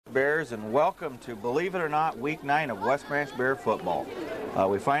Bears, and welcome to, believe it or not, Week 9 of West Branch Bear football.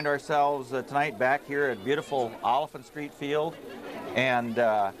 We find ourselves tonight back here at beautiful Oliphant Street Field, and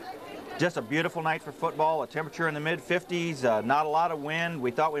just a beautiful night for football. A temperature in the mid-50s, not a lot of wind.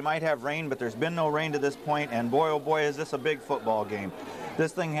 We thought we might have rain, but there's been no rain to this point, and boy, oh boy, is this a big football game.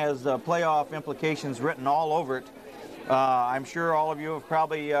 This thing has playoff implications written all over it. I'm sure all of you have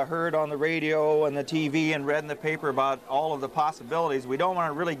probably heard on the radio and the TV and read in the paper about all of the possibilities. We don't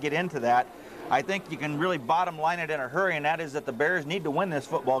want to really get into that. I think you can really bottom line it in a hurry, and that is that the Bears need to win this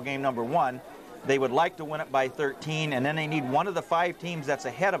football game, number one. They would like to win it by 13, and then they need one of the 5 teams that's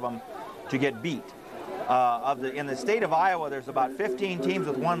ahead of them to get beat. In the state of Iowa, there's about 15 teams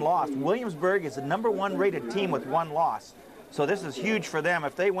with 1 loss. Williamsburg is the #1 rated team with 1 loss. So this is huge for them.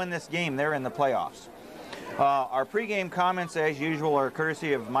 If they win this game, they're in the playoffs. Our pregame comments, as usual, are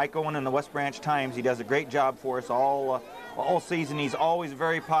courtesy of Mike Owen in the West Branch Times. He does a great job for us all season. He's always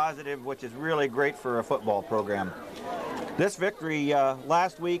very positive, which is really great for a football program. This victory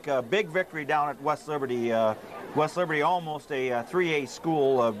last week, a big victory down at West Liberty. West Liberty almost a 3A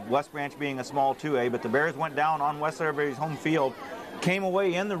school, West Branch being a small 2A, but the Bears went down on West Liberty's home field, came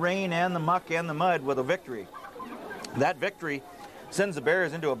away in the rain and the muck and the mud with a victory. That victory sends the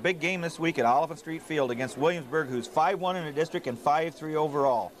Bears into a big game this week at Oliphant Street Field against Williamsburg, who's 5-1 in the district and 5-3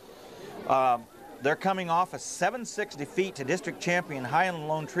 overall. They're coming off a 7-6 defeat to district champion Highland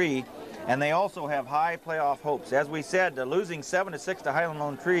Lone Tree, and they also have high playoff hopes. As we said, losing 7-6 to Highland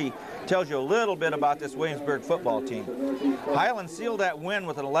Lone Tree tells you a little bit about this Williamsburg football team. Highland sealed that win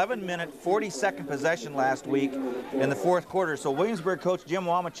with an 11-minute, 40-second possession last week in the 4th quarter, so Williamsburg coach Jim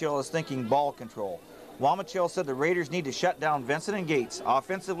Wamachill is thinking ball control. Wamachill said the Raiders need to shut down Vincent and Gates.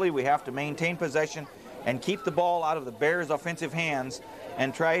 Offensively, we have to maintain possession and keep the ball out of the Bears' offensive hands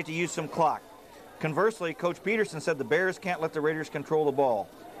and try to use some clock. Conversely, Coach Peterson said the Bears can't let the Raiders control the ball.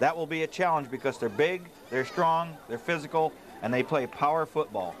 That will be a challenge because they're big, they're strong, they're physical, and they play power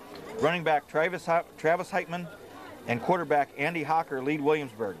football. Running back Travis Heitman and quarterback Andy Hocker lead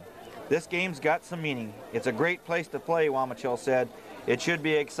Williamsburg. This game's got some meaning. It's a great place to play, Wamachill said. It should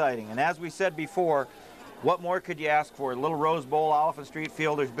be exciting. And as we said before, what more could you ask for? Little Rose Bowl, Oliphant Street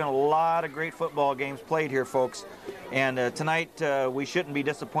Field. There's been a lot of great football games played here, folks. And tonight, we shouldn't be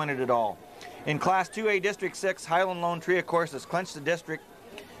disappointed at all. In Class 2A District 6, Highland Lone Tree, of course, has clinched the district.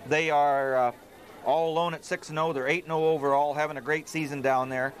 They are all alone at 6-0. They're 8-0 overall, having a great season down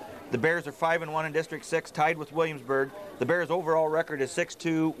there. The Bears are 5-1 in District 6, tied with Williamsburg. The Bears' overall record is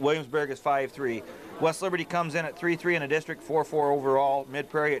 6-2. Williamsburg is 5-3. West Liberty comes in at 3-3 in a district, 4-4 overall. Mid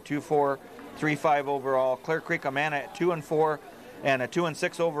Prairie at 2-4. 3-5 overall. Clear Creek Amana at 2-4 and a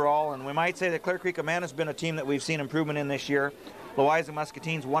 2-6 overall. And we might say that Clear Creek Amana has been a team that we've seen improvement in this year. Louisa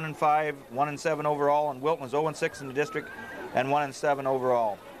Muscatines 1-5, 1-7 overall, and Wilton was 0-6 in the district and 1-7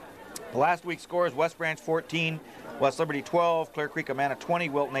 overall. Last week's scores: West Branch 14, West Liberty 12, Clear Creek Amana 20,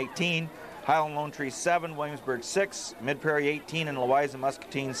 Wilton 18, Highland Lone Tree 7, Williamsburg 6, Mid Prairie 18, and Louisa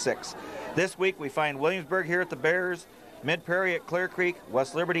Muscatines 6. This week we find Williamsburg here at the Bears, Mid Prairie at Clear Creek,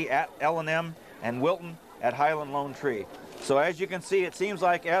 West Liberty at L&M, and Wilton at Highland Lone Tree. So as you can see, it seems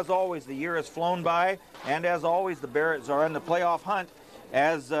like, as always, the year has flown by, and as always, the Bears are in the playoff hunt.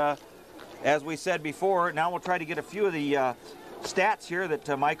 As we said before, now we'll try to get a few of the stats here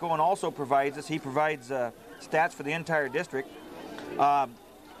that Mike Owen also provides us. He provides stats for the entire district.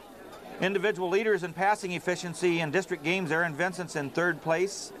 Individual leaders in passing efficiency in district games: Aaron Vincent's in 3rd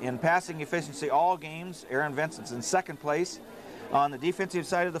place. In passing efficiency all games, Aaron Vincent's in 2nd place. On the defensive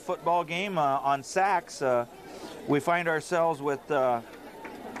side of the football game, on sacks, we find ourselves with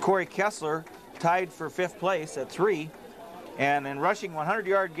Corey Kessler tied for 5th place at 3. And in rushing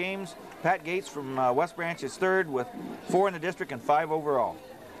 100-yard games, Pat Gates from West Branch is 3rd with 4 in the district and 5 overall.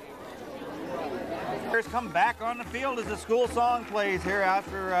 Bears come back on the field as the school song plays here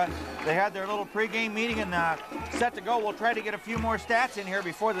after they had their little pregame meeting and set to go. We'll try to get a few more stats in here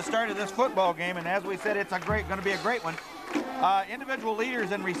before the start of this football game, and as we said, it's going to be a great one. Individual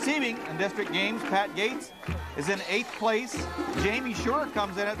leaders in receiving in district games: Pat Gates is in 8th place. Jamie Shore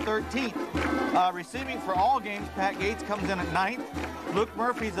comes in at 13th. Receiving for all games, Pat Gates comes in at 9th. Luke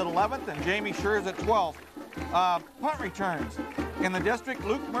Murphy's at 11th, and Jamie Shore is at 12th. Punt returns in the district,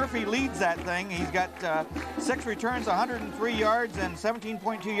 Luke Murphy leads that thing. He's got 6 returns, 103 yards, and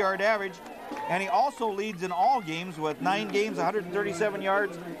 17.2 yard average. And he also leads in all games with 9 games, 137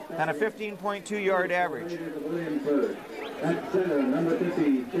 yards, and a 15.2 yard average. At center, number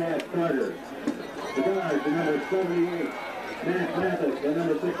 50, Chad Carter. The guards, number 78, Matt Mathis, and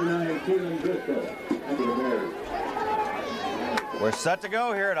number 69, Keelan Driscoll. After the Bears. We're set to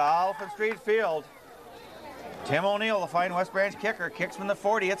go here at Oliphant Street Field. Tim O'Neill, the fine West Branch kicker, kicks from the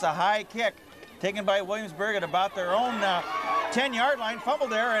 40. It's a high kick taken by Williamsburg at about their own 10-yard line. Fumble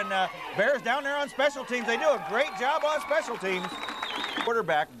there, and Bears down there on special teams. They do a great job on special teams.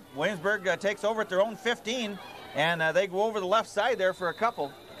 Quarterback, Williamsburg takes over at their own 15, and they go over the left side there for a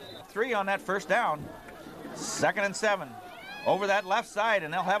couple. 3 on that first down. 2nd and 7. Over that left side,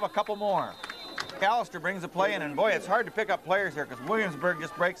 and they'll have a couple more. Allister brings the play in, and boy, it's hard to pick up players here because Williamsburg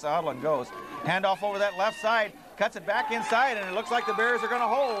just breaks the huddle and goes. Handoff over that left side, cuts it back inside, and it looks like the Bears are going to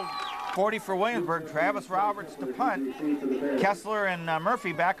hold. 40 for Williamsburg. Travis Roberts to punt. Kessler and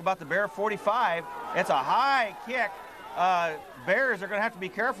Murphy back about the Bear 45. It's a high kick. Bears are going to have to be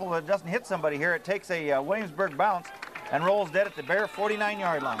careful that it doesn't hit somebody here. It takes a Williamsburg bounce and rolls dead at the Bear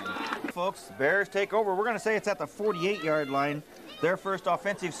 49-yard line. Folks, Bears take over. We're going to say it's at the 48-yard line. Their first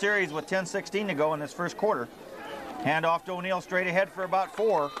offensive series with 10:16 to go in this first quarter. Handoff to O'Neill straight ahead for about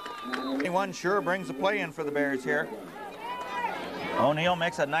 4. Anyone sure brings the play in for the Bears here. O'Neill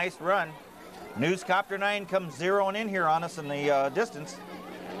makes a nice run. Newscopter 9 comes zeroing in here on us in the distance.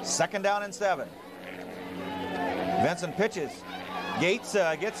 2nd down and 7. Vincent pitches. Gates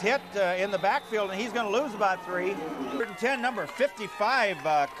gets hit in the backfield, and he's going to lose about 3. 10, number 55,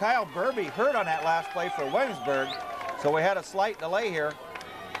 Kyle Burby, hurt on that last play for Williamsburg. So we had a slight delay here.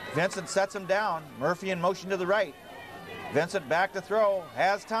 Vincent sets him down. Murphy in motion to the right. Vincent back to throw.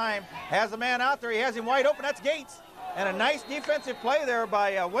 Has time. Has a man out there. He has him wide open. That's Gates. And a nice defensive play there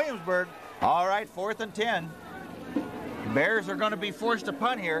by Williamsburg. All right, 4th and 10. Bears are going to be forced to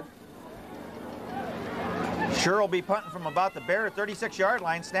punt here. Sure will be punting from about the Bear 36-yard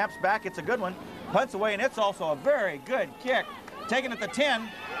line. Snaps back. It's a good one. Punts away, and it's also a very good kick. Taken at the 10.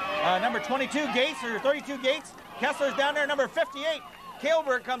 Number 22, Gates, or 32, Gates. Kessler's down there, number 58.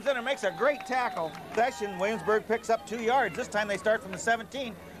 Kailberg comes in and makes a great tackle. Possession, Williamsburg picks up 2 yards. This time they start from the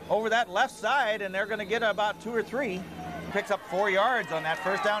 17 over that left side, and they're going to get about 2 or 3. Picks up 4 yards on that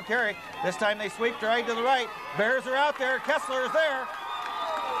first down carry. This time they sweep right to the right. Bears are out there. Kessler is there.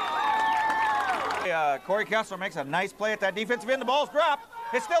 Corey Kessler makes a nice play at that defensive end. The ball's dropped.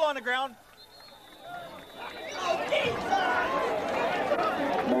 It's still on the ground.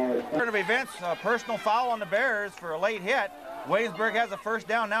 Turn of events, a personal foul on the Bears for a late hit. Williamsburg has a first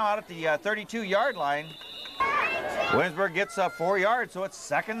down now out at the 32-yard line. Williamsburg gets 4 yards, so it's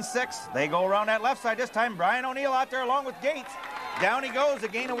 2nd and 6. They go around that left side. This time Brian O'Neill out there along with Gates. Down he goes, a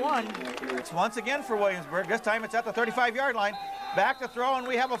gain of 1. It's once again for Williamsburg. This time it's at the 35-yard line. Back to throw, and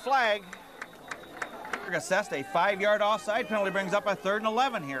we have a flag. Assessed a 5-yard offside penalty, brings up a 3rd and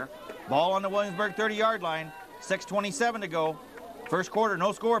 11 here. Ball on the Williamsburg 30-yard line. 6:27 to go. First quarter,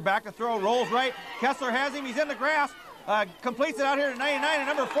 no score. Back to throw, rolls right. Kessler has him. He's in the grass. Completes it out here to 99. And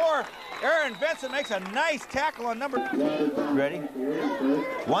number 4, Aaron Benson makes a nice tackle on number. Ready?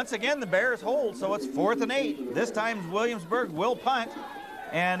 Once again, the Bears hold, so it's 4th and 8. This time Williamsburg will punt,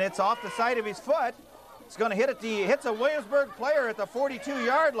 and it's off the side of his foot. It's going to hit hits a Williamsburg player at the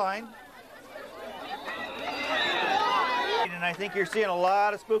 42-yard line. And I think you're seeing a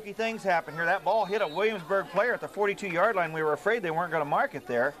lot of spooky things happen here. That ball hit a Williamsburg player at the 42-yard line. We were afraid they weren't going to mark it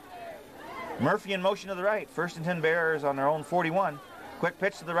there. Murphy in motion to the right. 1st and 10 Bears on their own 41. Quick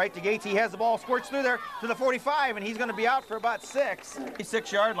pitch to the right to Gates. He has the ball, squirts through there to the 45, and he's going to be out for about 6.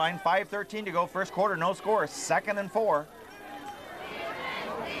 6-yard line, 5:13 to go. First quarter, no score. 2nd and 4.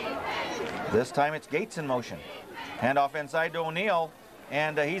 This time it's Gates in motion. Handoff inside to O'Neill,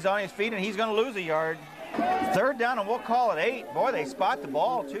 and he's on his feet, and he's going to lose a yard. 3rd down, and we'll call it 8. Boy, they spot the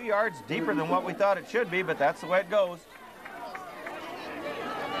ball 2 yards deeper than what we thought it should be, but that's the way it goes.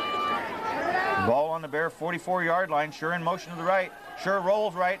 Ball on the Bear 44-yard line. Sure in motion to the right. Sure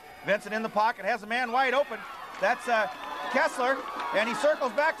rolls right. Vincent in the pocket, has a man wide open. That's Kessler, and he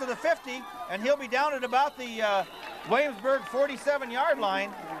circles back to the 50, and he'll be down at about the Williamsburg 47-yard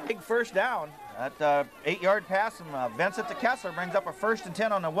line. Big first down. That 8-yard pass from Vincent to Kessler brings up a 1st and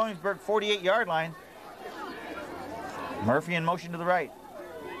 10 on the Williamsburg 48-yard line. Murphy in motion to the right.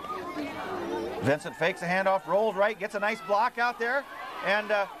 Vincent fakes a handoff, rolls right, gets a nice block out there,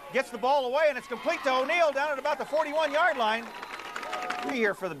 and gets the ball away, and it's complete to O'Neill down at about the 41-yard line.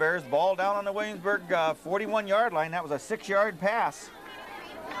 Here for the Bears, ball down on the Williamsburg 41-yard line. That was a 6-yard pass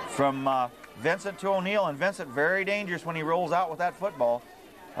from Vincent to O'Neill, and Vincent very dangerous when he rolls out with that football.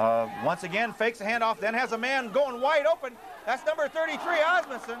 Once again, fakes a handoff, then has a man going wide open. That's number 33,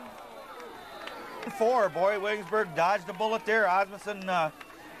 Osmundson. 4, boy, Williamsburg dodged a bullet there. Osmundson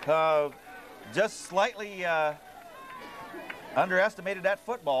just slightly underestimated that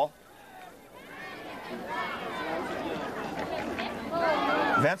football.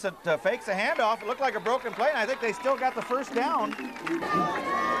 Vincent fakes a handoff. It looked like a broken play, and I think they still got the first down.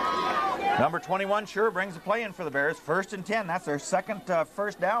 Number 21 sure brings the play in for the Bears. 1st and 10. That's their second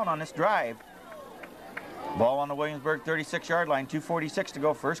first down on this drive. Ball on the Williamsburg 36-yard line. 2:46 to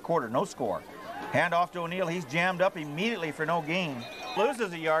go, first quarter. No score. Hand off to O'Neill. He's jammed up immediately for no gain.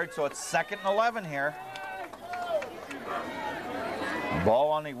 Loses a yard, so it's 2nd and 11 here.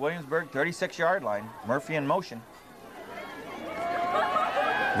 Ball on the Williamsburg 36-yard line. Murphy in motion.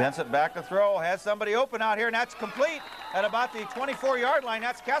 Vincent back to throw. Has somebody open out here, and that's complete at about the 24-yard line.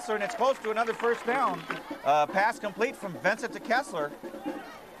 That's Kessler, and it's close to another first down. Pass complete from Vincent to Kessler.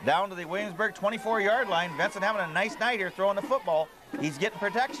 Down to the Williamsburg 24-yard line. Vincent having a nice night here throwing the football. He's getting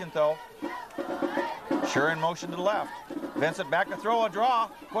protection, though. Sure in motion to the left. Vincent back to throw, a draw.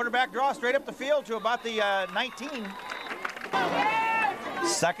 Quarterback draw straight up the field to about the 19.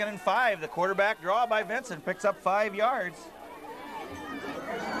 2nd and 5. The quarterback draw by Vincent picks up 5 yards.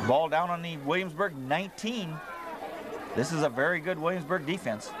 Ball down on the Williamsburg 19. This is a very good Williamsburg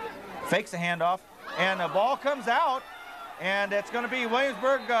defense. Fakes the handoff, and the ball comes out, and it's going to be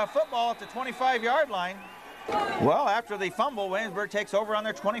Williamsburg football at the 25-yard line. Well, after the fumble, Williamsburg takes over on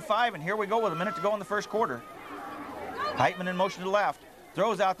their 25, and here we go with a minute to go in the first quarter. Heitman in motion to the left.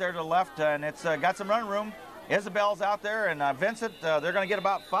 Throws out there to the left, and it's got some run room. Isabel's out there, and Vincent, they're going to get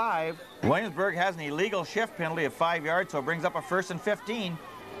about 5. Williamsburg has an illegal shift penalty of 5 yards, so it brings up a 1st and 15.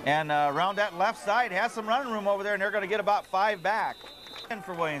 And around that left side, has some running room over there, and they're going to get about 5 back. And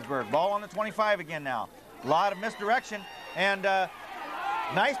for Williamsburg, ball on the 25 again now. A lot of misdirection, and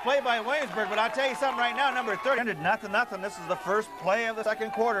nice play by Williamsburg, but I'll tell you something right now, number 30 ended 0-0. This is the first play of the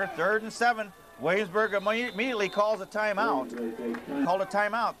second quarter, 3rd and 7. Williamsburg immediately calls a timeout. Called a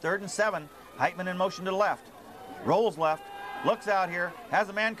timeout, 3rd and 7. Heitman in motion to the left. Rolls left, looks out here, has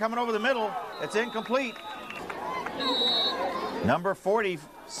a man coming over the middle. It's incomplete. Number 40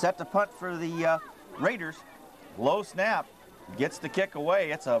 set to punt for the Raiders. Low snap, gets the kick away.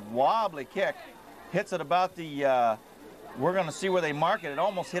 It's a wobbly kick. Hits it about the, we're going to see where they mark it. It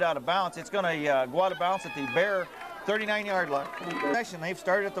almost hit out of bounds. It's going to go out of bounds at the Bear 39-yard line. They've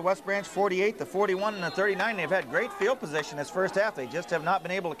started at the West Branch 48, the 41, and the 39. They've had great field position this first half. They just have not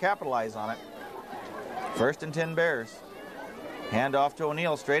been able to capitalize on it. 1st and 10 Bears. Hand off to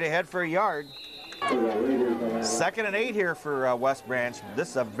O'Neill, straight ahead for a yard. 2nd and 8 here for West Branch.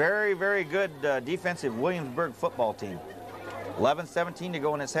 This is a very, very good defensive Williamsburg football team. 11-17 to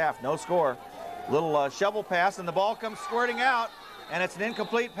go in this half, no score. Little shovel pass, and the ball comes squirting out, and it's an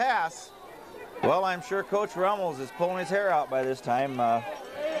incomplete pass. Well, I'm sure Coach Rummels is pulling his hair out by this time.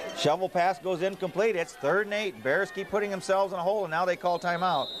 Shovel pass goes incomplete. It's 3rd and 8. Bears keep putting themselves in a hole, and now they call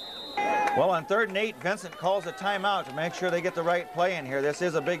timeout. Well, on 3rd and 8, Vincent calls a timeout to make sure they get the right play in here. This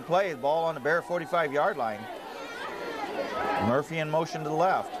is a big play. The ball on the Bear 45-yard line. Murphy in motion to the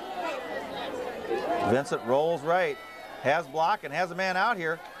left. Vincent rolls right. Has block and has a man out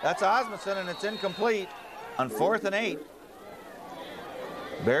here. That's Osmondson, and it's incomplete. On 4th and 8,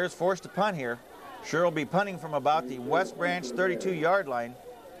 Bears forced to punt here. Sure will be punting from about the West Branch 32-yard line.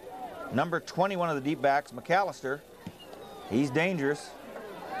 Number 21 of the deep backs, McAllister. He's dangerous.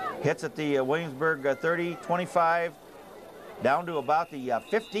 Hits at the Williamsburg 30, 25, down to about the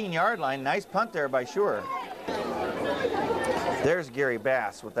 15-yard line. Nice punt there by Shure. There's Gary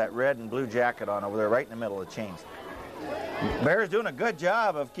Bass with that red and blue jacket on over there right in the middle of the chains. Bears doing a good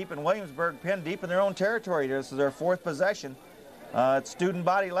job of keeping Williamsburg pinned deep in their own territory. This is their 4th possession. It's student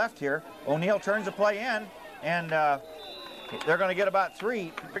body left here. O'Neill turns the play in, and they're going to get about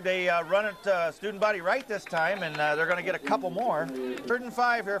 3. They run it student body right this time, and they're going to get a couple more. 3rd and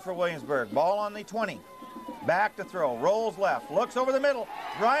 5 here for Williamsburg. Ball on the 20. Back to throw. Rolls left. Looks over the middle.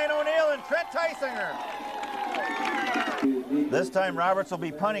 Brian O'Neill and Trent Tysinger. This time Roberts will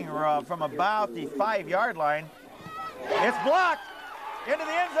be punting from about the 5-yard line. It's blocked into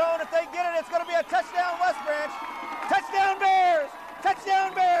the end zone. If they get it, it's going to be a touchdown, West Branch. Touchdown, Bears!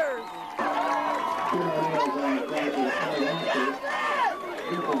 Touchdown, Bears!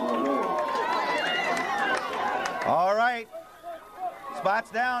 All right.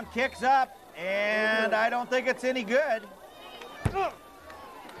 Spots down, kicks up, and I don't think it's any good.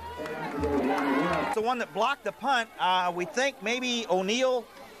 It's the one that blocked the punt. We think maybe O'Neill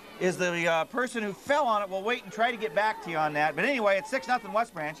is the person who fell on it. We'll wait and try to get back to you on that. But anyway, it's 6-0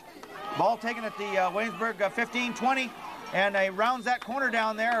 West Branch. Ball taken at the Williamsburg 15-20, and he rounds that corner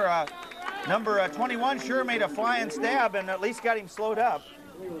down there. Number 21 sure made a flying stab and at least got him slowed up.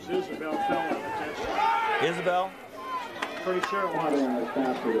 It was Isabel fell on the Isabel? Pretty sure it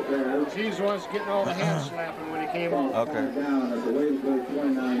was. He's the ones getting all the hands slapping when he came off. Okay. Down at the Williamsburg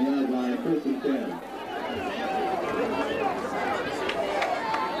 29-yard line, 1st and 10.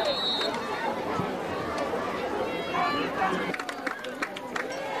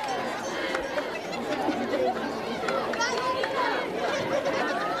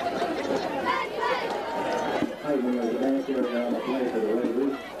 play for the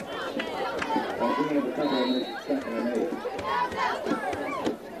Raiders. We have a couple of minutes, 2nd and 8.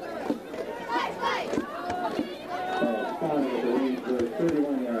 Spotted at the Williamsburg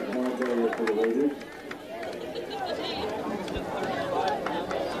 31-yard ball carrier for the Raiders.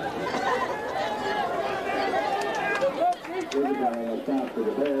 Isabel on the stop for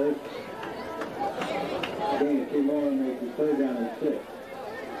the Bears. Gain 2 more and makes it 3rd down and 6.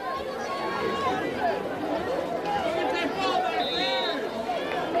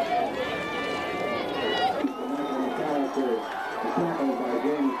 Tackled by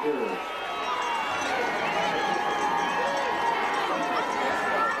James Stewart.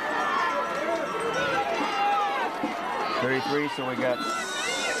 So we got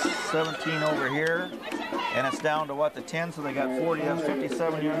 17 over here, and it's down to what, the 10, so they got 40, that's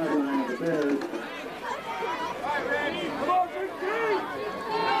 57 yards.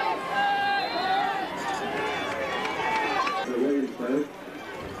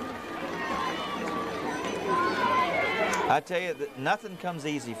 I tell you, that nothing comes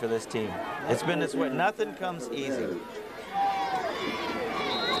easy for this team. It's been this way. Nothing comes easy.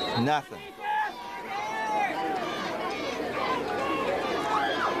 Nothing.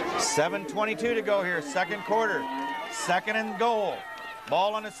 7:22 to go here, 2nd quarter. 2nd and goal.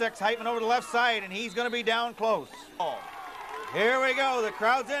 Ball on the 6, Heitman over the left side, and he's going to be down close. Here we go, the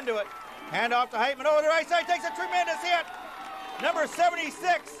crowd's into it. Hand off to Heitman over the right side, takes a tremendous hit. Number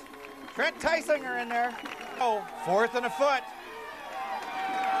 76, Trent Tysinger in there. Oh, 4th and a foot.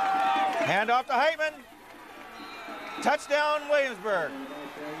 Hand off to Heitman. Touchdown, Williamsburg.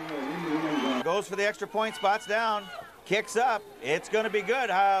 Goes for the extra point, spots down. Kicks up. It's going to be good.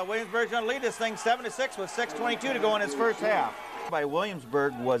 Williamsburg's going to lead this thing 7-6 with 6:22 to go in his first half. By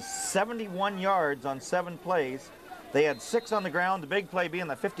Williamsburg was 71 yards on 7 plays. They had 6 on the ground, the big play being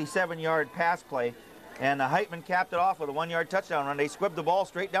the 57-yard pass play. And Heitman capped it off with a 1-yard touchdown run. They squibbed the ball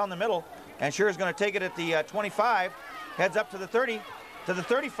straight down the middle. And Sure is going to take it at the 25, heads up to the 30, to the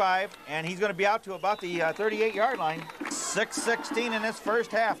 35, and he's going to be out to about the 38-yard line. 6:16 in this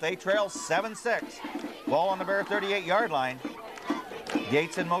first half. They trail 7-6. Ball on the Bear 38-yard line.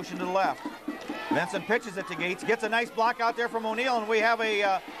 Gates in motion to the left. Vincent pitches it to Gates, gets a nice block out there from O'Neill, and we have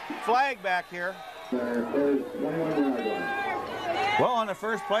a flag back here. Well, on the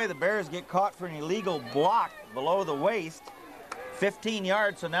first play, the Bears get caught for an illegal block below the waist. 15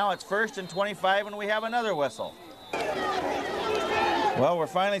 yards, so now it's 1st and 25, and we have another whistle. Well, we're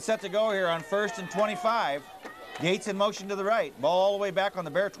finally set to go here on 1st and 25. Gates in motion to the right. Ball all the way back on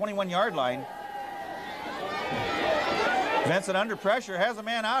the Bear 21-yard line. Vincent under pressure, has a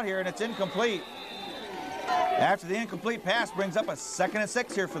man out here, and it's incomplete. After the incomplete pass, brings up a 2nd and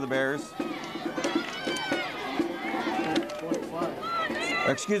 6 here for the Bears.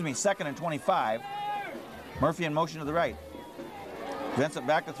 Or, excuse me, 2nd and 25. Murphy in motion to the right. Vincent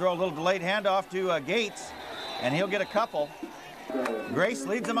back to throw, a little delayed handoff to Gates, and he'll get a couple. Grace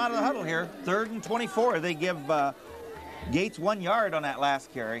leads them out of the huddle here. 3rd and 24. They give Gates 1 yard on that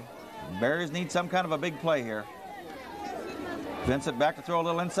last carry. Bears need some kind of a big play here. Vincent back to throw, a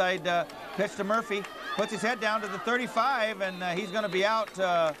little inside pitch to Murphy. Puts his head down to the 35, and he's going to be out.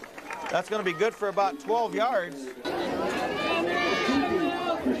 That's going to be good for about 12 yards.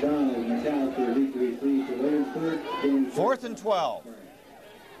 4th and 12.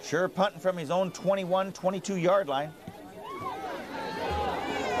 Sure punting from his own 21, 22-yard line.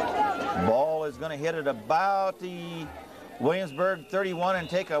 Ball is going to hit at about the Williamsburg 31 and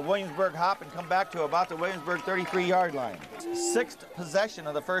take a Williamsburg hop and come back to about the Williamsburg 33-yard line. 6th possession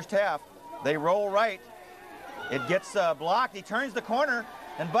of the first half. They roll right. It gets blocked. He turns the corner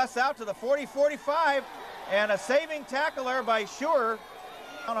and busts out to the 40-45, and a saving tackle there by Sure.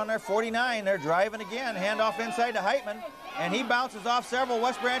 On their 49, they're driving again. Handoff inside to Heitman, and he bounces off several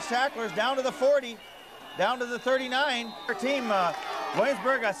West Branch tacklers down to the 40, down to the 39. Their team,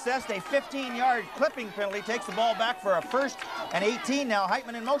 Williamsburg, assessed a 15-yard clipping penalty, takes the ball back for a 1st and 18 now.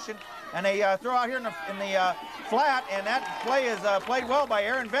 Heitman in motion, and they throw out here in the flat, and that play is played well by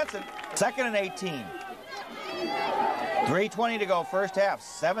Aaron Vincent. 2nd and 18. 3:20 to go, first half.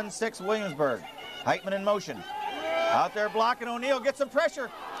 7-6 Williamsburg. Heitman in motion. Out there blocking, O'Neill gets some pressure.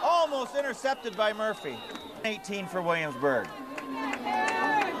 Almost intercepted by Murphy. 18 for Williamsburg.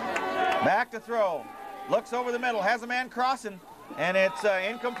 Back to throw. Looks over the middle, has a man crossing, and it's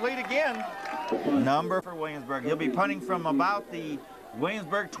incomplete again. Number for Williamsburg. He'll be punting from about the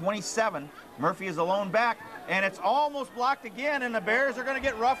Williamsburg 27. Murphy is alone back, and it's almost blocked again, and the Bears are going to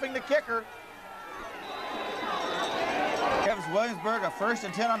get roughing the kicker. Gives Williamsburg a 1st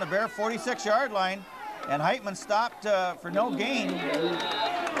and 10 on the Bear 46-yard line. And Heitman stopped for no gain.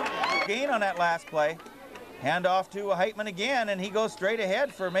 Gain on that last play. Hand off to Heitman again, and he goes straight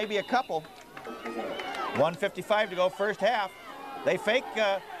ahead for maybe a couple. 1:55 to go first half. They fake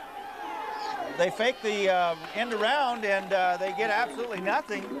the end around, and they get absolutely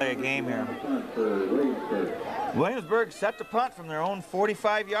nothing. A game here. Williamsburg set to punt from their own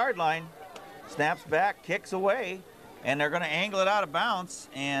 45-yard line. Snaps back, kicks away, and they're going to angle it out of bounds.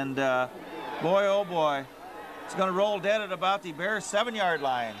 And boy, oh boy, it's going to roll dead at about the Bears' 7-yard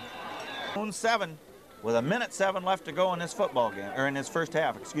line. 7 with 1:07 left to go in this football game, or in this first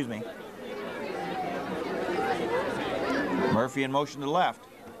half, excuse me. Murphy in motion to the left.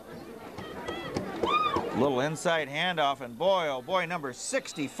 Little inside handoff, and boy, oh boy, number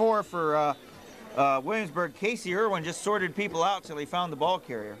 64 for Williamsburg, Casey Irwin, just sorted people out till he found the ball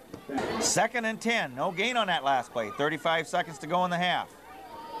carrier. 2nd and 10, no gain on that last play. 35 seconds to go in the half.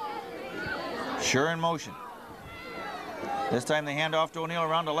 Sure in motion. This time they hand off to O'Neill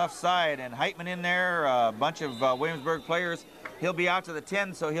around the left side, and Heitman in there, a bunch of Williamsburg players. He'll be out to the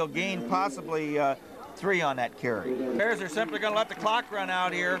 10, so he'll gain possibly 3 on that carry. Bears are simply going to let the clock run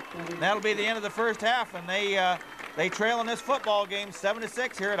out here. That'll be the end of the first half, and they trail in this football game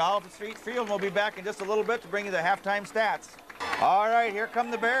 7-6 here at Oliphant Street Field. We'll be back in just a little bit to bring you the halftime stats. All right, here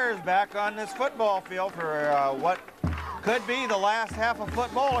come the Bears back on this football field for what could be the last half of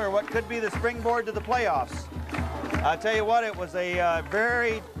football, or what could be the springboard to the playoffs. I'll tell you what, it was a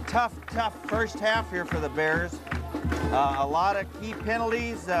very tough first half here for the Bears. A lot of key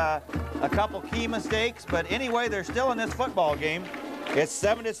penalties, a couple key mistakes, but anyway, they're still in this football game. It's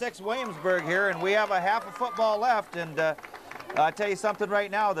 7-6 Williamsburg here, and we have a half of football left. And I'll tell you something right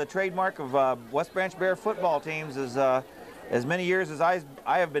now, the trademark of West Branch Bear football teams is as many years as I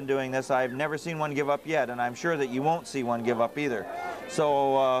have been doing this, I've never seen one give up yet, and I'm sure that you won't see one give up either.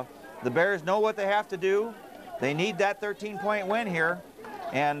 So the Bears know what they have to do. They need that 13-point win here,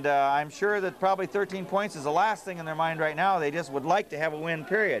 and I'm sure that probably 13 points is the last thing in their mind right now. They just would like to have a win,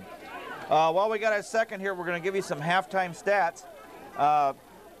 period. While we got a second here, we're going to give you some halftime stats.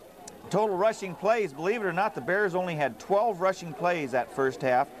 Total rushing plays, believe it or not, the Bears only had 12 rushing plays that first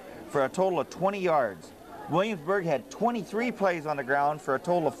half for a total of 20 yards. Williamsburg had 23 plays on the ground for a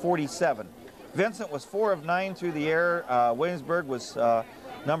total of 47. Vincent was 4 of 9 through the air. Williamsburg was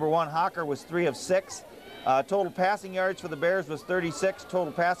number 1. Hawker was 3 of 6. Total passing yards for the Bears was 36.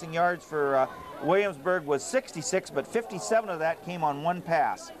 Total passing yards for Williamsburg was 66, but 57 of that came on 1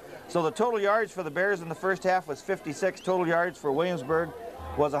 pass. So the total yards for the Bears in the first half was 56. Total yards for Williamsburg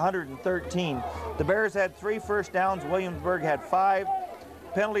was 113. The Bears had 3 first downs. Williamsburg had 5.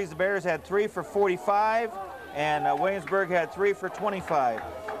 Penalties, the Bears had 3 for 45, and Williamsburg had 3 for 25.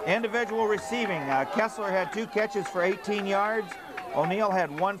 Individual receiving, Kessler had 2 catches for 18 yards. O'Neill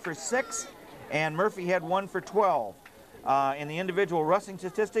had 1 for 6, and Murphy had 1 for 12. In the individual rushing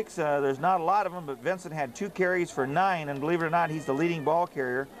statistics, there's not a lot of them, but Vincent had 2 carries for 9, and believe it or not, he's the leading ball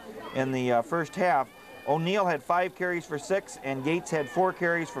carrier in the first half. O'Neill had 5 carries for 6, and Gates had 4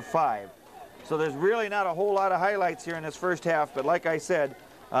 carries for 5. So there's really not a whole lot of highlights here in this first half, but like I said,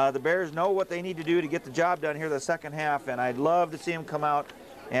 the Bears know what they need to do to get the job done here the second half, and I'd love to see them come out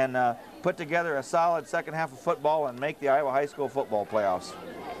and put together a solid second half of football and make the Iowa High School football playoffs.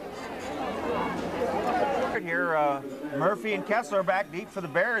 Here, Murphy and Kessler are back deep for the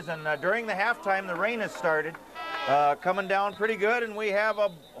Bears, and during the halftime, the rain has started, coming down pretty good, and we have a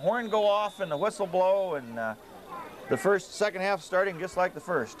horn go off and the whistle blow, and the second half starting just like the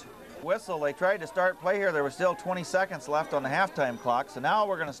first. Whistle, they tried to start play here. There was still 20 seconds left on the halftime clock, so now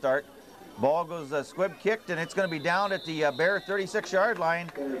we're going to start. Ball goes squib kicked, and it's going to be down at the Bear 36-yard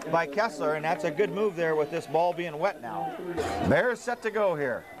line by Kessler, and that's a good move there with this ball being wet now. Bears set to go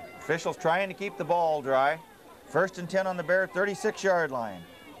here. Officials trying to keep the ball dry. 1st and 10 on the Bear 36-yard line.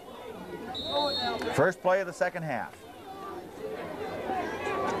 First play of the second half.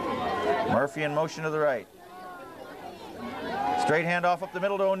 Murphy in motion to the right. Straight handoff up the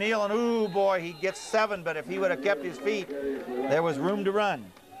middle to O'Neill, and ooh boy, he gets 7, but if he would have kept his feet, there was room to run.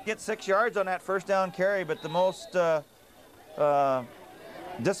 Get 6 yards on that first down carry, but the most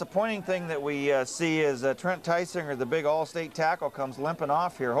disappointing thing that we see is Trent Tysinger, the big all-state tackle, comes limping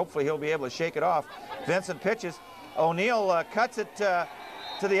off here. Hopefully he'll be able to shake it off. Vincent pitches. O'Neill cuts it to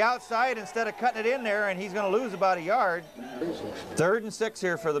the outside instead of cutting it in there, and he's going to lose about a yard. 3rd and 6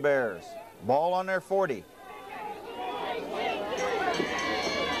 here for the Bears. Ball on their 40.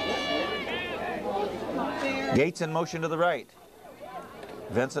 Gates in motion to the right.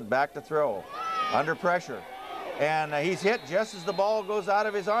 Vincent back to throw. Under pressure. And he's hit just as the ball goes out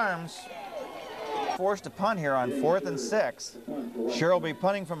of his arms. Forced to punt here on 4th and 6. Sure will be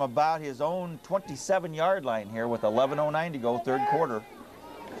punting from about his own 27-yard line here with 11:09 to go, 3rd quarter.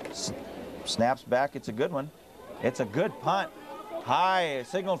 Snaps back, it's a good one. It's a good punt. High,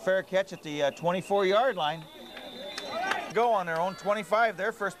 signaled fair catch at the 24-yard line. Go on their own 25,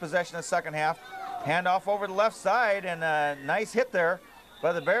 their first possession of the second half. Handoff over the left side, and a nice hit there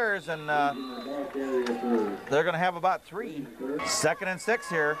by the Bears, and they're going to have about 3. 2nd and 6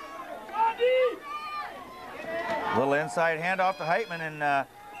 here. Little inside handoff to Heitman, and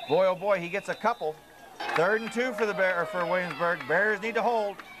boy, oh boy, he gets a couple. 3rd and 2 for the for Williamsburg. Bears need to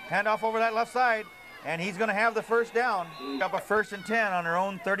hold. Handoff over that left side, and he's going to have the first down. Up a 1st and 10 on their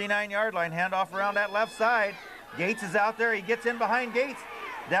own 39-yard line. Handoff around that left side. Gates is out there. He gets in behind Gates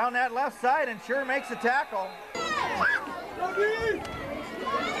down that left side and sure makes a tackle.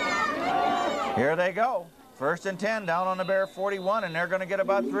 Here they go. 1st and 10 down on the Bear 41, and they're going to get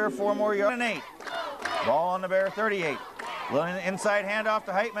about 3 or 4 more yards. 8. Ball on the Bear 38. Little inside handoff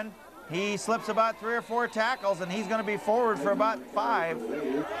to Heitman. He slips about 3 or 4 tackles, and he's going to be forward for about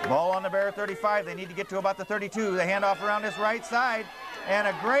 5. Ball on the Bear 35. They need to get to about the 32. The handoff around this right side, and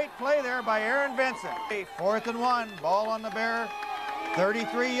a great play there by Aaron Vincent. 4th and 1. Ball on the Bear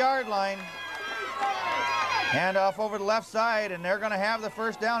 33-yard line. Handoff over the left side, and they're going to have the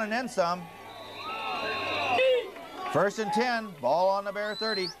first down and then some. 1st and 10. Ball on the Bear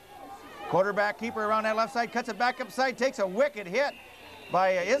 30. Quarterback keeper around that left side, cuts it back upside, takes a wicked hit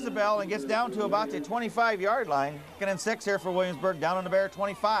by Isabel and gets down to about the 25-yard line. 2nd and 6 here for Williamsburg, down on the Bear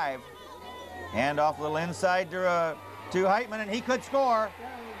 25. Hand off a little inside to Heitman, and he could score.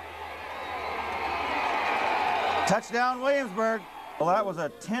 Touchdown Williamsburg. Well, that was a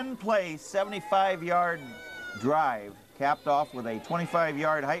 10-play, 75-yard drive, capped off with a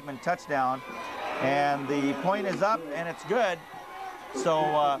 25-yard Heitman touchdown. And the point is up, and it's good.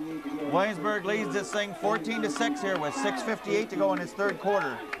 So Williamsburg leads this thing 14-6 here with 6:58 to go in its 3rd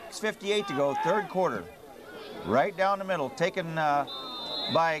quarter. 6:58 to go, 3rd quarter. Right down the middle, taken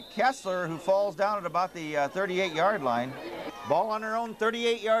by Kessler, who falls down at about the 38-yard line. Ball on their own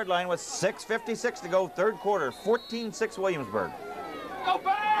 38-yard line with 6:56 to go, 3rd quarter. 14-6 Williamsburg. Go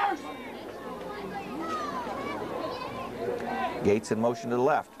Bears! Gates in motion to the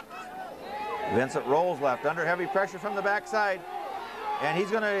left. Vincent rolls left, under heavy pressure from the backside. And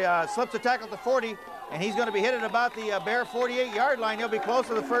he's going to slip the tackle to 40, and he's going to be hit at about the Bear 48-yard line. He'll be close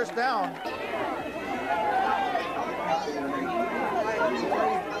to the first down.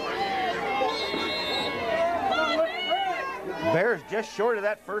 Bears just short of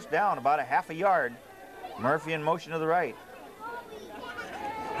that first down, about a half a yard. Murphy in motion to the right.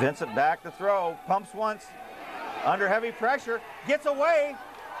 Vincent back to throw, pumps once, under heavy pressure, gets away,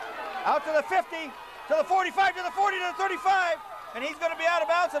 out to the 50, to the 45, to the 40, to the 35. And he's going to be out of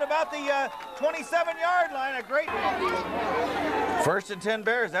bounds at about the 27-yard line. A great 1st and 10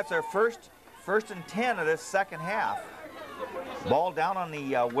 Bears. That's their first and 10 of this second half. Ball down on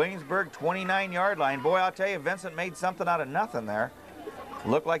the Williamsburg 29-yard line. Boy, I'll tell you, Vincent made something out of nothing there.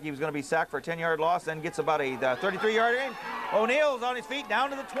 Looked like he was going to be sacked for a 10-yard loss, then gets about a 33-yard in. O'Neill's on his feet down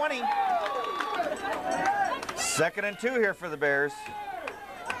to the 20. 2nd and 2 here for the Bears.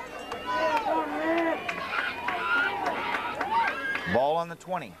 Ball on the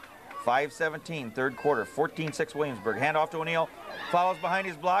 20, 5:17, 3rd quarter, 14-6 Williamsburg. Handoff to O'Neill, follows behind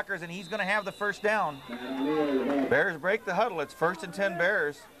his blockers, and he's going to have the first down. Bears break the huddle. It's 1st and 10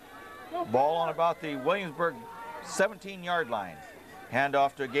 Bears. Ball on about the Williamsburg 17-yard line.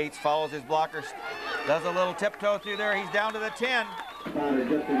 Handoff to Gates, follows his blockers, does a little tiptoe through there. He's down to the 10.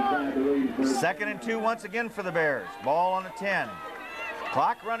 2nd and 2 once again for the Bears. Ball on the 10.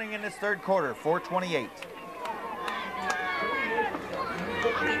 Clock running in this 3rd quarter, 4:28.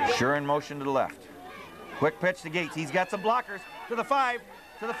 Sure in motion to the left. Quick pitch to Gates. He's got some blockers. To the 5,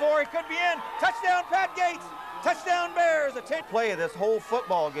 to the 4. He could be in. Touchdown, Pat Gates. Touchdown, Bears. A 10th play of this whole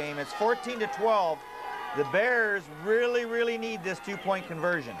football game. It's 14-12. The Bears really, really need this 2-point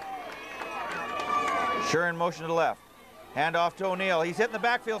conversion. Sure in motion to the left. Handoff to O'Neill. He's hitting the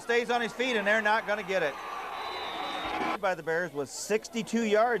backfield, stays on his feet, and they're not going to get it. By the Bears was 62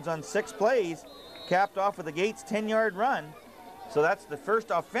 yards on 6 plays, capped off with the Gates 10-yard run. So that's the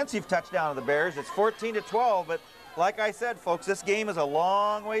first offensive touchdown of the Bears. It's 14-12, but like I said, folks, this game is a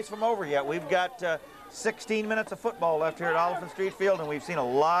long ways from over yet. We've got 16 minutes of football left here at Oliphant Street Field, and we've seen a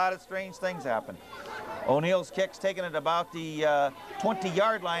lot of strange things happen. O'Neill's kick's taken it about the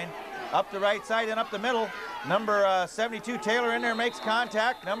 20-yard line, up the right side and up the middle. Number 72, Taylor, in there, makes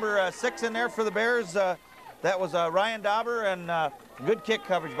contact. Number 6 in there for the Bears, that was Ryan Dauber, and good kick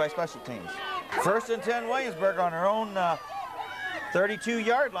coverage by special teams. 1st and 10 Williamsburg on their own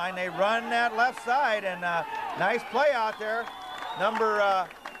 32-yard line. They run that left side, and nice play out there. Number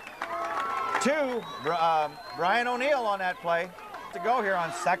 2, Brian O'Neill on that play. To go here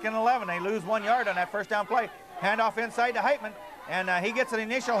on 2nd and 11. They lose 1 yard on that first down play. Handoff inside to Heitman, and he gets an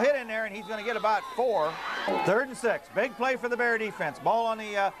initial hit in there, and he's going to get about 4. 3rd and 6. Big play for the Bear defense. Ball on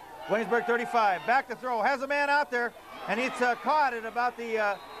the Williamsburg 35. Back to throw. Has a man out there, and it's caught at about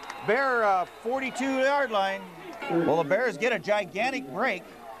the Bear 42-yard line. Well, the Bears get a gigantic break.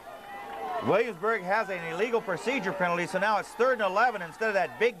 Williamsburg has an illegal procedure penalty, so now it's 3rd and 11 instead of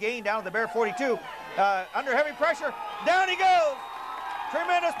that big gain down to the Bear 42. Under heavy pressure, down he goes.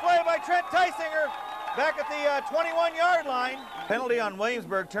 Tremendous play by Trent Tysinger back at the 21-yard line. Penalty on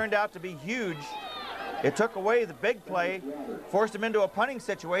Williamsburg turned out to be huge. It took away the big play, forced him into a punting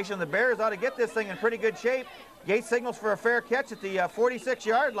situation. The Bears ought to get this thing in pretty good shape. Gates signals for a fair catch at the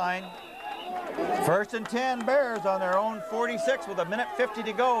 46-yard line. 1st and 10 Bears on their own 46 with 1:50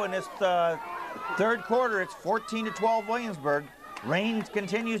 to go in this 3rd quarter. It's 14-12 Williamsburg. Rain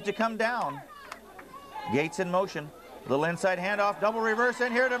continues to come down. Gates in motion. Little inside handoff, double reverse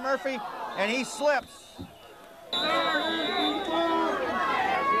in here to Murphy, and he slips.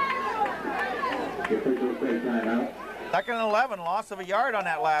 2nd and 11, loss of a yard on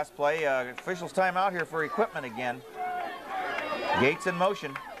that last play. Officials timeout here for equipment again. Gates in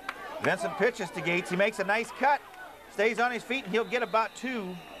motion. Vincent pitches to Gates. He makes a nice cut, stays on his feet, and he'll get about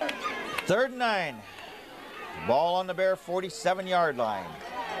 2. 3rd and 9. Ball on the Bear 47-yard line.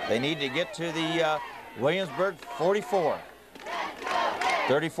 They need to get to the Williamsburg 44.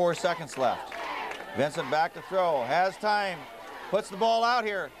 34 seconds left. Vincent back to throw, has time, puts the ball out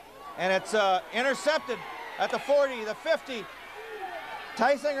here, and it's intercepted at the 40, the 50.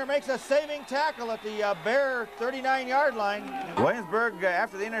 Tysinger makes a saving tackle at the Bear 39-yard line. Williamsburg,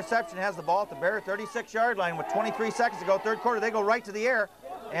 after the interception, has the ball at the Bear 36-yard line with 23 seconds to go. 3rd quarter, they go right to the air,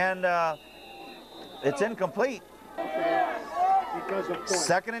 and it's incomplete.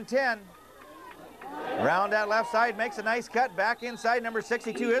 2nd and 10. Round that left side, makes a nice cut back inside. Number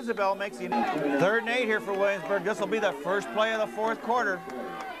 62, Isabel, makes the 3rd and 8 here for Williamsburg. This will be the first play of the 4th quarter.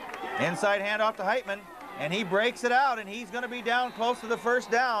 Inside handoff to Heitman, and he breaks it out, and he's going to be down close to the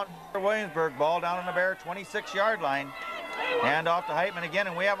 1st down. Williamsburg, ball down on the Bear 26-yard line. Handoff to Heitman again,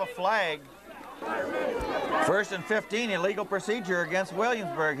 and we have a flag. 1st and 15, illegal procedure against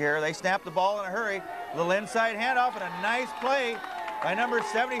Williamsburg here. They snap the ball in a hurry. Little inside handoff and a nice play by number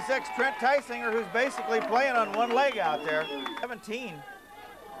 76, Trent Tysinger, who's basically playing on one leg out there. 17,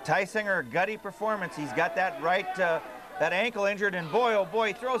 Tysinger, gutty performance. He's got that right, that ankle injured, and boy, oh boy,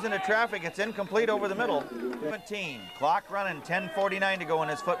 he throws into traffic. It's incomplete over the middle. 17, clock running, 10:49 to go in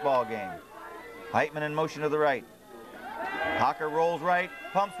this football game. Heitman in motion to the right. Hocker rolls right,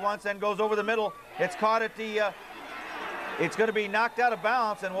 pumps once, and goes over the middle. It's caught at the, it's going to be knocked out of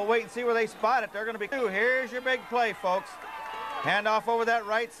bounds, and we'll wait and see where they spot it. They're going to be, here's your big play, folks. Handoff over that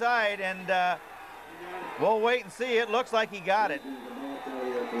right side, and we'll wait and see. It looks like he got it.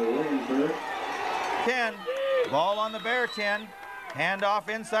 10, ball on the Bear 10. Handoff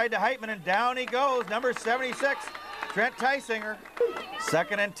inside to Heitman, and down he goes. Number 76, Trent Tysinger.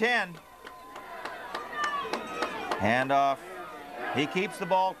 2nd and 10. Handoff. He keeps the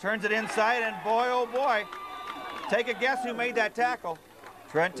ball, turns it inside, and boy, oh boy, take a guess who made that tackle.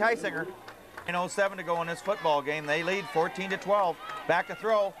 Trent Tysinger. 9:07 to go in this football game. They lead 14-12. Back to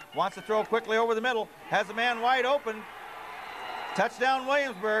throw. Wants to throw quickly over the middle. Has a man wide open. Touchdown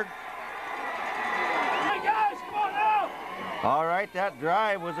Williamsburg. Hey guys, come on now. All right, that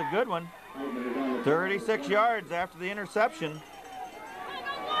drive was a good one. 36 yards after the interception.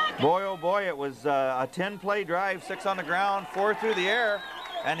 Boy, oh boy, it was a 10-play drive, 6 on the ground, 4 through the air.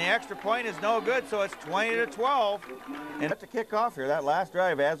 And the extra point is no good, so it's 20-12. And to kick off here, that last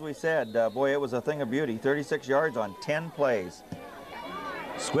drive, as we said, boy, it was a thing of beauty. 36 yards on 10 plays.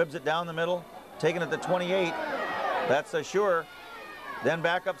 Squibs it down the middle, taking it to 28. That's sure. Then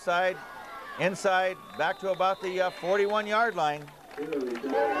back upside, inside, back to about the 41-yard line.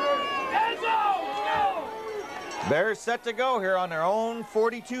 Bears set to go here on their own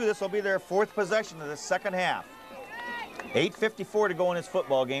 42. This will be their 4th possession of the 2nd half. 8:54 to go in this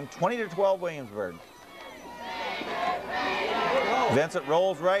football game, 20-12 Williamsburg. Vincent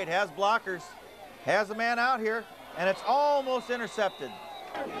rolls right, has blockers, has a man out here, and it's almost intercepted.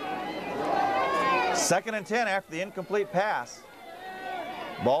 2nd and 10 after the incomplete pass.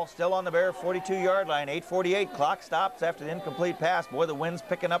 Ball still on the Bear 42-yard line, 8:48, clock stops after the incomplete pass. Boy, the wind's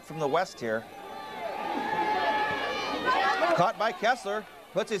picking up from the west here. Caught by Kessler,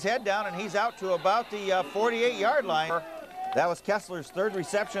 puts his head down, and he's out to about the 48-yard line. That was Kessler's 3rd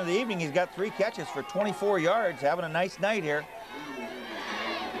reception of the evening. He's got 3 catches for 24 yards, having a nice night here.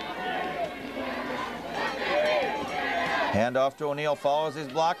 Handoff to O'Neill, follows his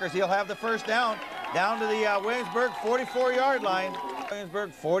blockers. He'll have the 1st down. down to the Williamsburg 44-yard line.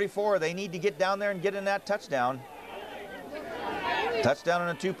 Williamsburg 44, they need to get down there and get in that touchdown. Touchdown on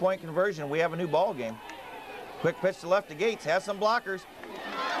a 2-point conversion. We have a new ball game. Quick pitch to left to Gates, has some blockers.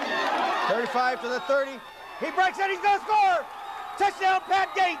 35 to the 30. He breaks it, he's gonna score! Touchdown, Pat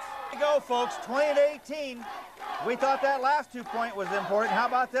Gates! There you go, folks, 20-18. We thought that last 2-point was important. How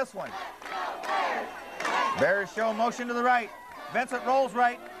about this one? Bears show motion to the right. Vincent rolls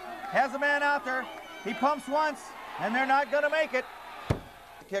right, has a man out there. He pumps once, and they're not gonna make it.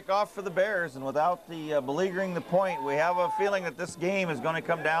 Kickoff for the Bears, and without the beleaguering the point, we have a feeling that this game is going to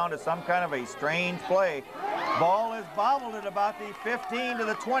come down to some kind of a strange play. Ball is bobbled at about the 15 to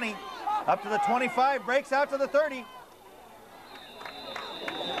the 20, up to the 25, breaks out to the 30.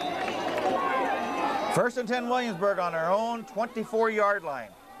 First and 10 Williamsburg on their own 24-yard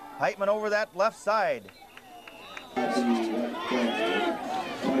line. Heitman over that left side.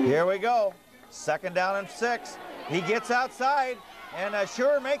 Here we go. Second down and 6. He gets outside. And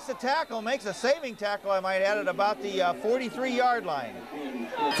Sure makes a tackle, makes a saving tackle, I might add, at about the 43-yard line.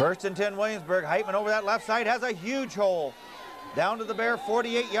 First and 10 Williamsburg. Heitman over that left side has a huge hole. Down to the Bear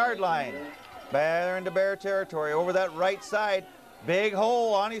 48-yard line. Bear into Bear territory over that right side. Big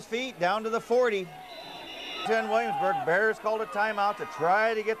hole on his feet down to the 40. 10 Williamsburg. Bears called a timeout to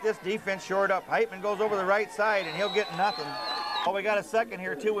try to get this defense shored up. Heitman goes over the right side and he'll get nothing. Well, we got a second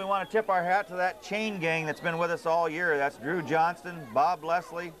here, too. We want to tip our hat to that chain gang that's been with us all year. That's Drew Johnston, Bob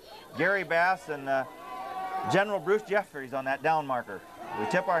Leslie, Gary Bass, and General Bruce Jeffries on that down marker. We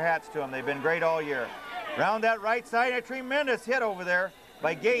tip our hats to them. They've been great all year. Round that right side, a tremendous hit over there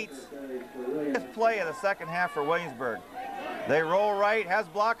by Gates. This play of the second half for Williamsburg. They roll right, has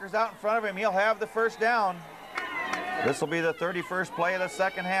blockers out in front of him. He'll have the first down. This will be the 31st play of the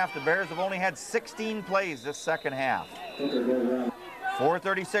second half. The Bears have only had 16 plays this second half.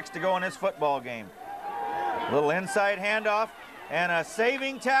 4:36 to go in this football game. Little inside handoff and a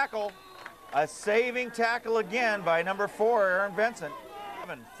saving tackle. A saving tackle again by number 4, Aaron Vincent.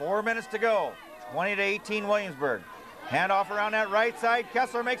 4 minutes to go. 20-18 Williamsburg. Handoff around that right side.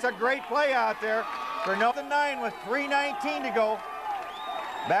 Kessler makes a great play out there for 9 with 3:19 to go.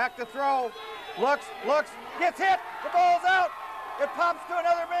 Back to throw. Looks, gets hit. The ball's out. It pops to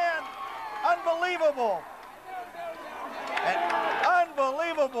another man. Unbelievable. An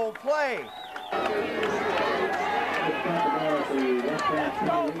unbelievable play.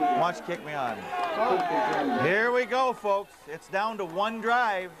 Watch kick me on. Here we go, folks. It's down to one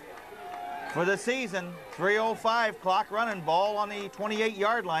drive for the season. 3:05, clock running, ball on the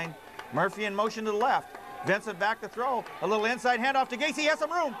 28-yard line. Murphy in motion to the left. Vincent back to throw. A little inside handoff to Gacy. He has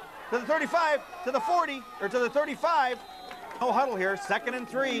some room. To the 35, to the 40, or to the 35. No huddle here. 2nd and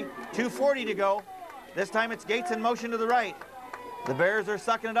 3. 2:40 to go. This time it's Gates in motion to the right. The Bears are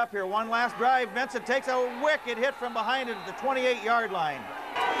sucking it up here. One last drive. Vincent takes a wicked hit from behind it at the 28-yard line.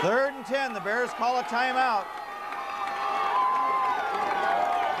 3rd and 10. The Bears call a timeout.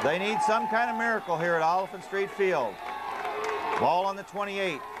 They need some kind of miracle here at Oliphant Street Field. Ball on the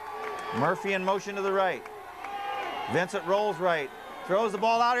 28. Murphy in motion to the right. Vincent rolls right. Throws the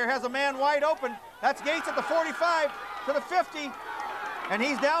ball out here. Has a man wide open. That's Gates at the 45 to the 50. And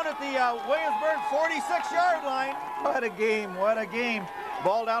he's down at the Williamsburg 46-yard line. What a game, what a game.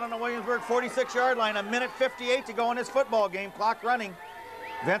 Ball down on the Williamsburg 46-yard line. 1:58 to go in this football game. Clock running.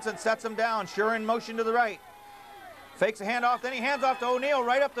 Vincent sets him down. Sure in motion to the right. Fakes a handoff, then he hands off to O'Neill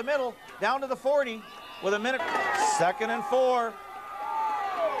right up the middle, down to the 40 with a minute. 2nd and 4.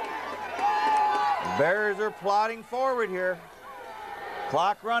 Bears are plodding forward here.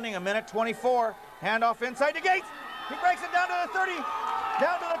 Clock running, 1:24. Handoff inside to Gates. He breaks it down to the 30,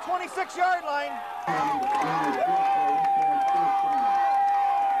 down to the 26-yard line.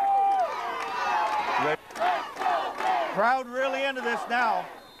 Crowd really into this now.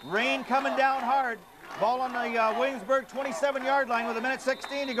 Rain coming down hard. Ball on the Williamsburg 27-yard line with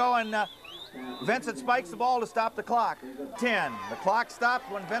 1:16 to go, and Vincent spikes the ball to stop the clock. 10. The clock stopped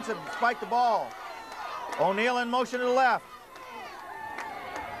when Vincent spiked the ball. O'Neill in motion to the left.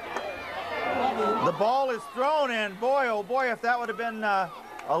 The ball is thrown, and boy, oh boy, if that would have been a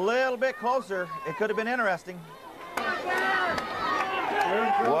little bit closer, it could have been interesting.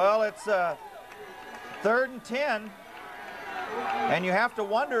 Well, it's 3rd and 10, and you have to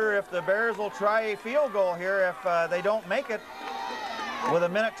wonder if the Bears will try a field goal here if they don't make it with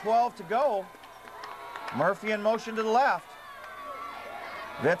 1:12 to go. Murphy in motion to the left.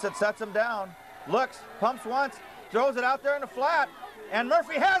 Vincent sets him down, looks, pumps once, throws it out there in the flat, and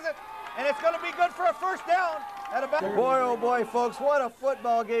Murphy has it. And it's going to be good for a first down at about... Boy, oh boy, folks, what a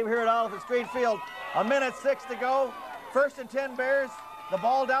football game here at Oliphant Street Field. 1:06 to go. 1st and 10 Bears. the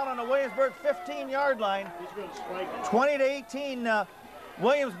ball down on the Williamsburg 15-yard line. 20-18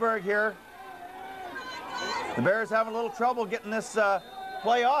 Williamsburg here. The Bears having a little trouble getting this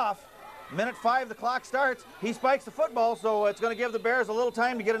play off. Minute 5, the clock starts. He spikes the football, so it's going to give the Bears a little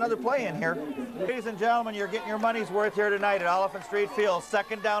time to get another play in here. Ladies and gentlemen, you're getting your money's worth here tonight at Oliphant Street Field.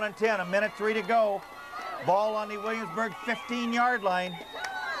 2nd down and 10, a minute 3 to go. Ball on the Williamsburg 15-yard line.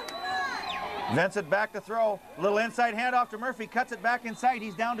 Vincent back to throw. A little inside handoff to Murphy. Cuts it back inside.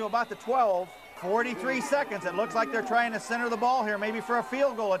 He's down to about the 12. 43 seconds. It looks like they're trying to center the ball here, maybe for a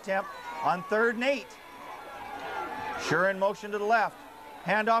field goal attempt on 3rd and 8. Sure in motion to the left.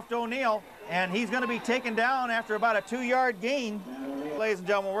 Handoff to O'Neill, and he's going to be taken down after about a 2-yard gain. Ladies and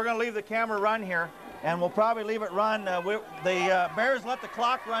gentlemen, we're going to leave the camera run here, and we'll probably leave it run. The Bears let the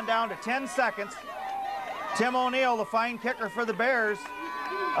clock run down to 10 seconds. Tim O'Neill, the fine kicker for the Bears,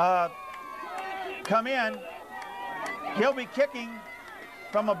 come in. He'll be kicking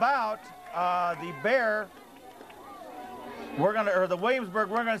from about the Williamsburg,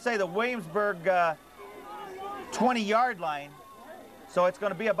 we're going to say the Williamsburg 20-yard line. So it's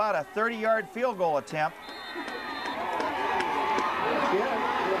going to be about a 30-yard field goal attempt.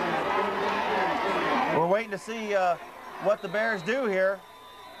 We're waiting to see what the Bears do here.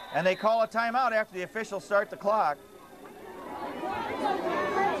 And they call a timeout after the officials start the clock.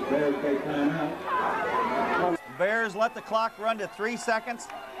 Bears let the clock run to 3 seconds.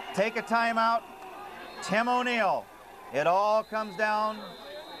 Take a timeout. Tim O'Neill. It all comes down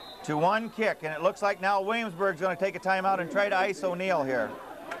to one kick, and it looks like now Williamsburg's going to take a timeout and try to ice O'Neill here.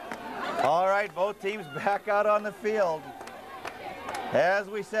 All right, both teams back out on the field. As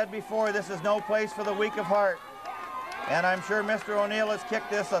we said before, this is no place for the weak of heart. And I'm sure Mr. O'Neill has kicked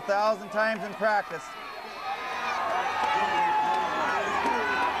this 1,000 times in practice.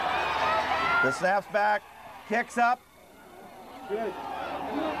 The snap's back, kicks up. It's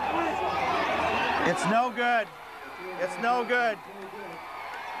no good. It's no good.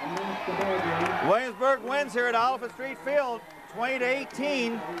 Williamsburg wins here at Oliphant Street Field,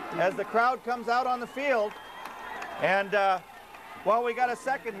 20-18, as the crowd comes out on the field. And while we got a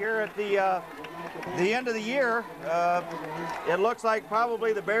second here at the end of the year, it looks like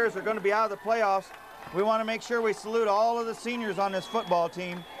probably the Bears are going to be out of the playoffs. We want to make sure we salute all of the seniors on this football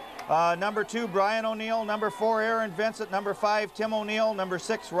team. Number 2, Brian O'Neill. Number 4, Aaron Vincent. Number 5, Tim O'Neill. Number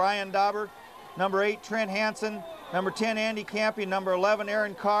 6, Ryan Dauber. Number 8, Trent Hansen. Number 10, Andy Campy. Number 11,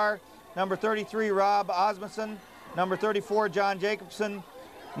 Aaron Carr. Number 33, Rob Osmondson. Number 34, John Jacobson.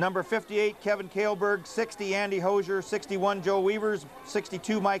 Number 58, Kevin Kaelberg. 60, Andy Hosier. 61, Joe Weavers.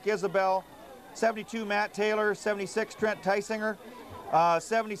 62, Mike Isabel. 72, Matt Taylor. 76, Trent Tysinger.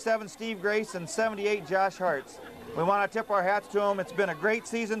 77, Steve Grace. And 78, Josh Hartz. We want to tip our hats to them. It's been a great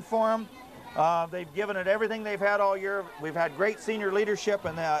season for them. They've given it everything they've had all year. We've had great senior leadership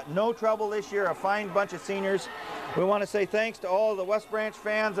and no trouble this year, a fine bunch of seniors. We want to say thanks to all of the West Branch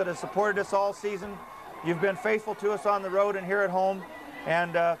fans that have supported us all season. You've been faithful to us on the road and here at home.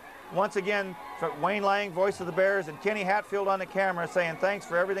 And once again, Wayne Lang, voice of the Bears, and Kenny Hatfield on the camera saying thanks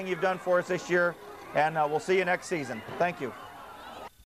for everything you've done for us this year. And we'll see you next season. Thank you.